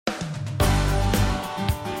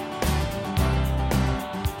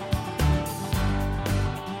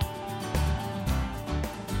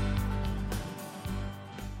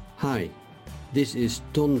Hi, this is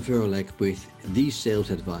Ton Verlek with The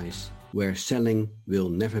Sales Advice, where selling will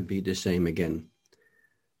never be the same again.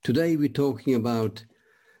 Today we're talking about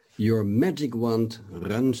your magic wand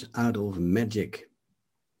runs out of magic.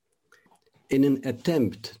 In an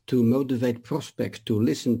attempt to motivate prospects to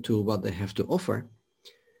listen to what they have to offer,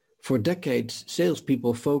 for decades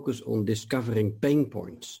salespeople focus on discovering pain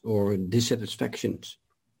points or dissatisfactions.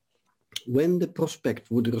 When the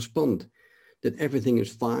prospect would respond that everything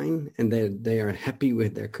is fine and that they are happy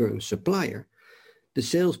with their current supplier, the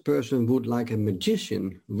salesperson would, like a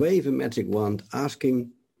magician, wave a magic wand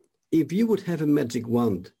asking, if you would have a magic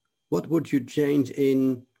wand, what would you change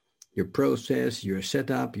in your process, your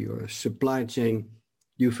setup, your supply chain?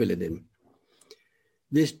 You fill it in.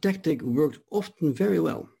 This tactic works often very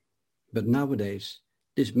well, but nowadays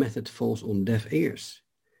this method falls on deaf ears.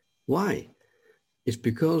 Why? It's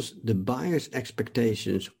because the buyer's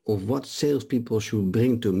expectations of what salespeople should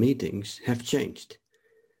bring to meetings have changed.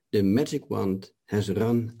 The magic wand has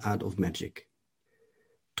run out of magic.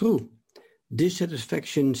 True,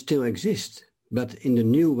 dissatisfaction still exists, but in the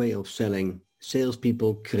new way of selling,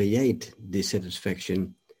 salespeople create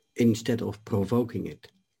dissatisfaction instead of provoking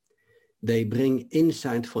it. They bring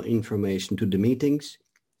insightful information to the meetings,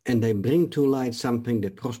 and they bring to light something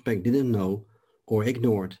the prospect didn't know or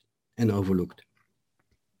ignored and overlooked.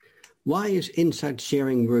 Why is insight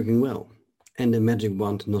sharing working well and the magic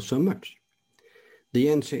wand not so much? The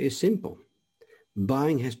answer is simple.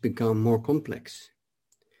 Buying has become more complex.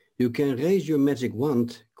 You can raise your magic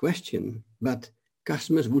wand question, but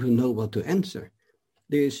customers wouldn't know what to answer.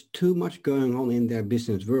 There is too much going on in their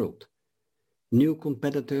business world. New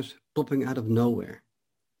competitors popping out of nowhere.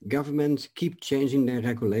 Governments keep changing their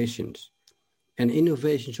regulations, and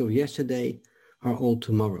innovations of yesterday are all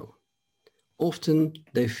tomorrow. Often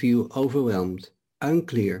they feel overwhelmed,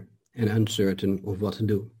 unclear, and uncertain of what to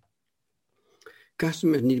do.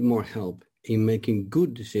 Customers need more help in making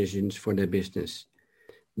good decisions for their business.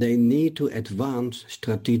 They need to advance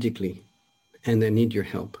strategically, and they need your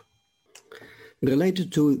help.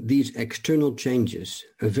 Related to these external changes,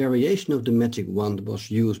 a variation of the magic wand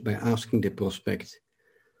was used by asking the prospect,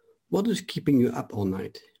 what is keeping you up all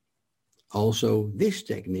night? Also, this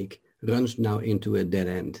technique runs now into a dead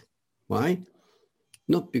end. Why?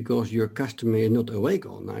 Not because your customer is not awake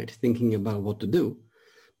all night thinking about what to do,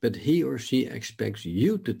 but he or she expects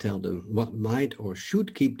you to tell them what might or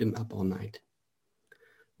should keep them up all night.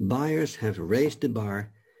 Buyers have raised the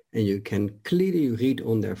bar, and you can clearly read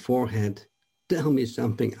on their forehead, tell me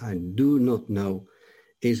something I do not know,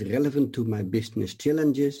 is relevant to my business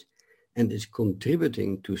challenges, and is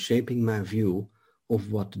contributing to shaping my view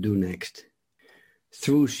of what to do next.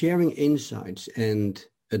 Through sharing insights and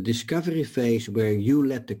a discovery phase where you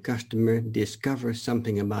let the customer discover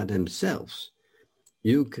something about themselves,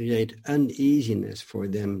 you create uneasiness for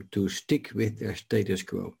them to stick with their status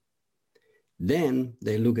quo. Then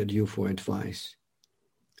they look at you for advice.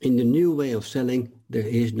 In the new way of selling, there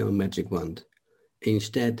is no magic wand.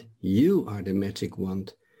 Instead, you are the magic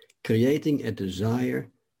wand, creating a desire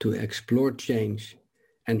to explore change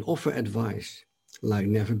and offer advice like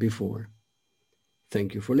never before.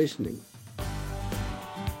 Thank you for listening.